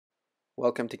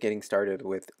Welcome to getting started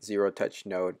with ZeroTouch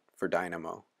Node for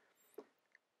Dynamo.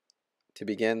 To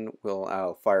begin,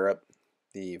 I'll fire up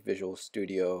the Visual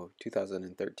Studio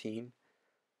 2013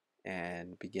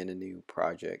 and begin a new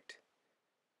project.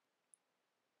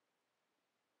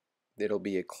 It'll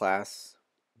be a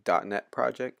class.NET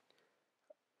project,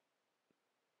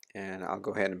 and I'll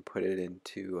go ahead and put it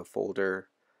into a folder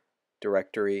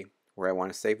directory where I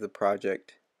want to save the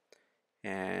project,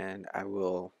 and I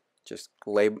will just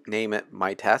name it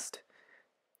My Test.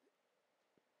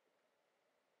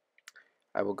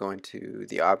 I will go into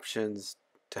the options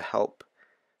to help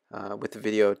with the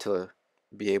video to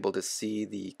be able to see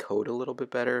the code a little bit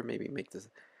better, maybe make the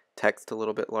text a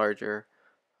little bit larger.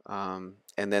 And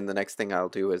then the next thing I'll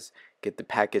do is get the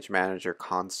package manager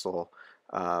console,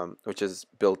 which is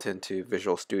built into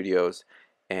Visual Studios,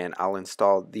 and I'll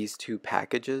install these two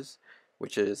packages,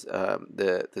 which is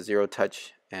the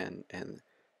ZeroTouch and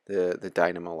the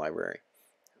Dynamo library.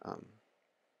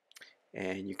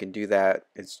 And you can do that.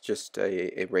 It's just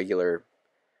a regular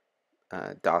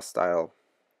DOS style.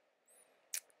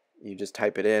 You just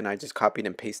type it in. I just copied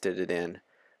and pasted it in,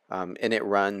 and it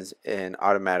runs and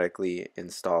automatically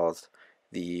installs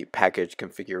the package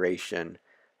configuration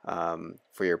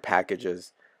for your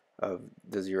packages of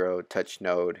the ZeroTouch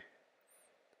node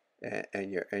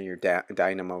and your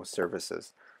Dynamo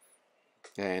services.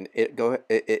 And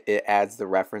it adds the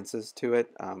references to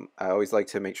it. I always like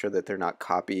to make sure that they're not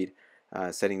copied,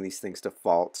 setting these things to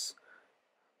false.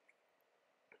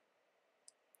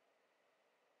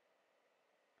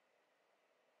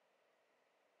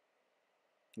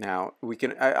 Now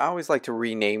I always like to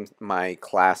rename my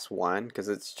class 1 because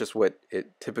it's just what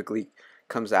it typically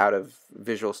comes out of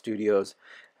Visual Studios.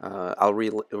 I'll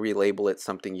relabel it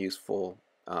something useful.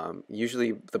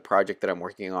 Usually the project that I'm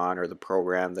working on or the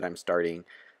program that I'm starting,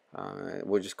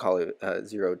 we'll just call it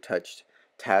ZeroTouch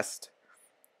test,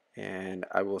 and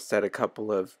I will set a couple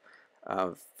of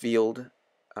field,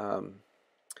 and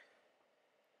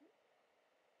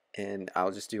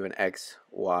I'll just do an X,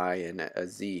 Y, and a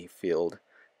Z field.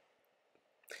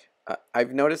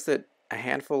 I've noticed that a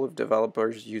handful of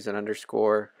developers use an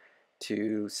underscore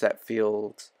to set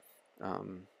fields,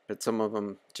 but some of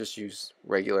them just use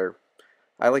regular.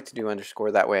 I like to do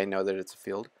underscore, that way I know that it's a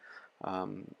field.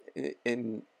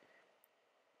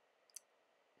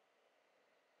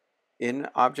 In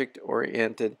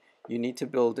object-oriented, you need to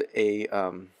build a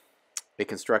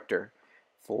constructor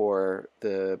for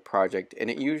the project, and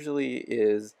it usually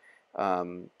is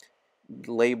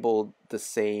labeled the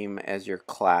same as your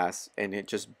class, and it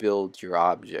just builds your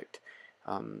object.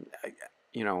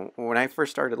 You know, when I first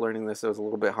started learning this, it was a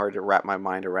little bit hard to wrap my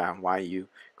mind around why you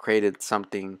created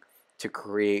something to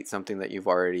create something that you've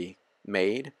already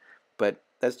made, but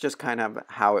that's just kind of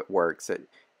how it works. It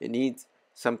needs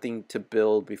something to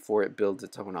build before it builds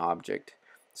its own object.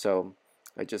 So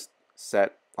I just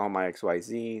set all my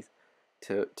XYZ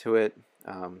to it,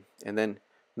 and then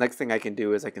next thing I can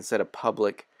do is I can set a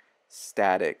public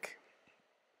static,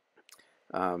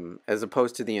 as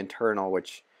opposed to the internal,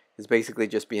 which is basically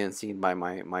just being seen by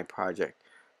my project.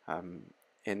 And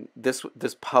this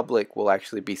public will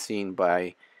actually be seen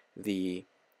by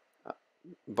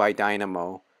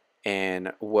Dynamo,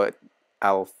 and what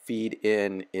I'll feed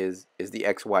in is the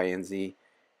X, Y, and Z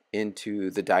into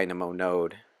the Dynamo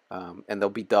node, and they'll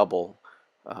be double.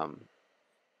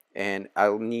 And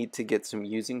I'll need to get some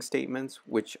using statements,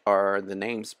 which are the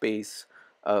namespace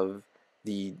of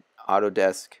the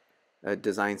Autodesk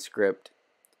design script,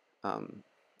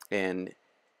 and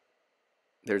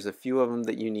there's a few of them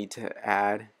that you need to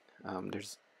add.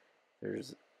 There's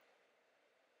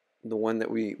the one that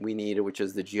we need, which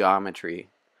is the geometry,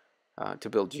 to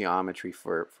build geometry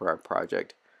for our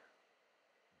project.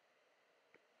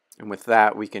 And with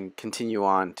that, we can continue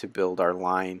on to build our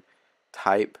line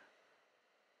type.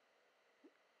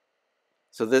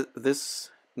 So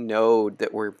this node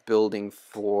that we're building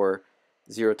for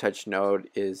ZeroTouch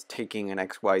node is taking an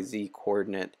XYZ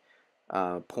coordinate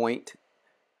point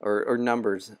or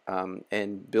numbers,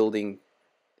 and building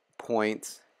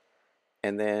points,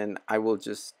 and then I will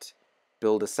just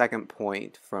build a second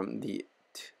point from the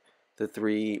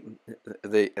XYZ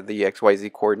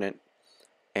coordinate,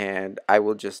 and I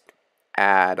will just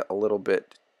add a little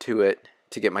bit to it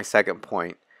to get my second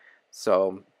point.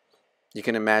 So you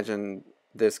can imagine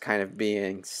this kind of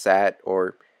being set,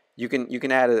 or you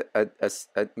can add a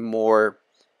more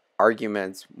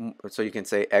arguments, so you can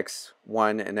say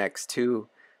x1 and x2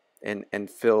 and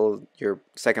fill your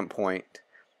second point.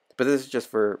 But this is just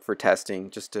for testing,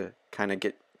 just to kind of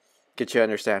get you to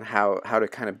understand how to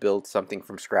kind of build something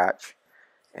from scratch.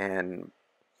 And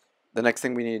the next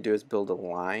thing we need to do is build a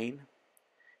line,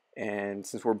 and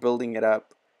since we're building it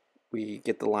up, we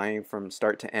get the line from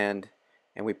start to end,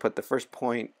 and we put the first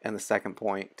point and the second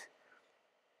point.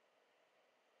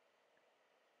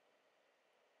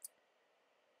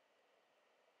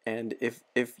 And if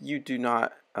you do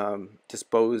not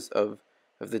dispose of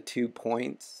the 2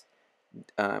 points,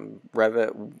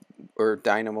 Revit or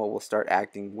Dynamo will start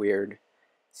acting weird.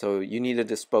 So you need to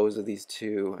dispose of these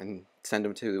 2 and send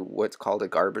them to what's called a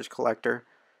garbage collector.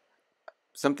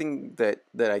 Something that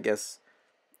I guess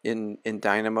in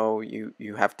Dynamo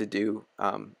you have to do.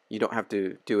 You don't have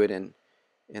to do it in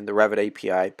the Revit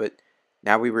API, but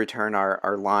now we return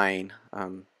our line.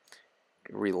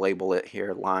 Relabel it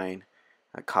here line,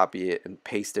 copy it and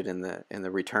paste it in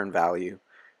the return value,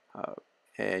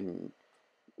 and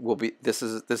we'll be this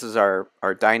is our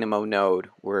Dynamo node.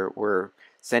 We're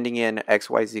sending in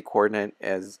XYZ coordinate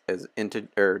as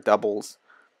integer doubles,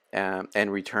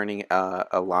 and returning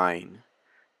a line.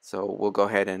 So we'll go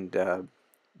ahead and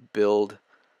build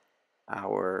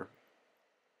our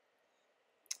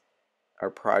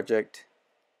project.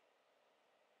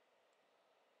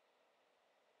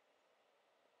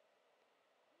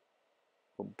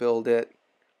 We'll build it. Make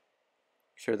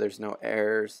sure there's no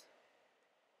errors.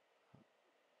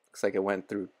 Looks like it went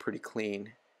through pretty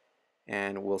clean.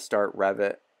 And we'll start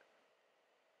Revit.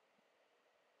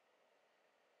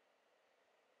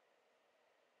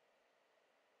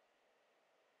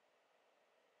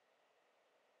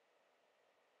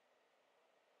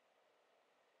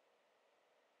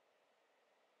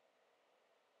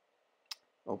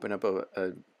 Open up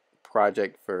a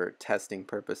project for testing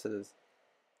purposes.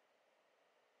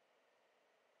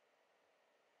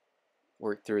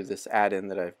 Work through this add-in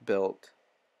that I've built.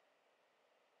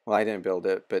 Well, I didn't build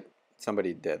it, but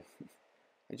somebody did.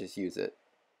 I just use it.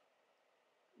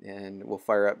 And we'll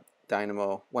fire up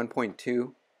Dynamo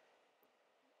 1.2,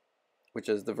 which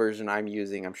is the version I'm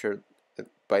using. I'm sure that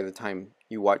by the time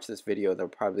you watch this video, there'll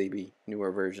probably be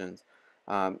newer versions.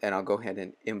 And I'll go ahead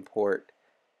and import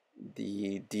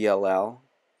the DLL,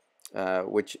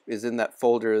 which is in that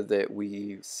folder that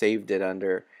we saved it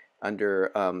under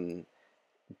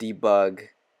debug,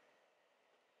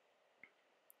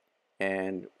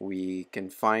 and we can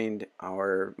find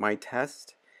my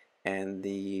test and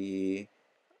the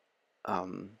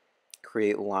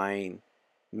create line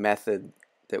method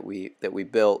that we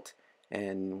built,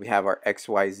 and we have our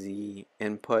XYZ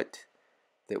input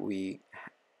that we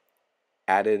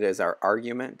added as our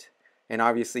argument. And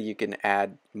obviously you can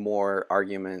add more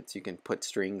arguments, you can put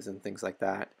strings and things like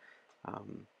that.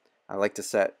 I like to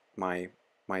set my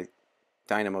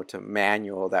Dynamo to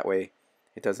manual, that way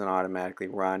it doesn't automatically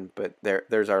run, but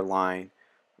there's our line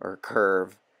or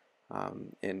curve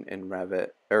in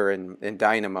Revit or in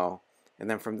Dynamo, and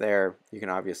then from there you can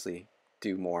obviously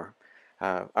do more.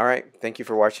 Alright, thank you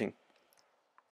for watching.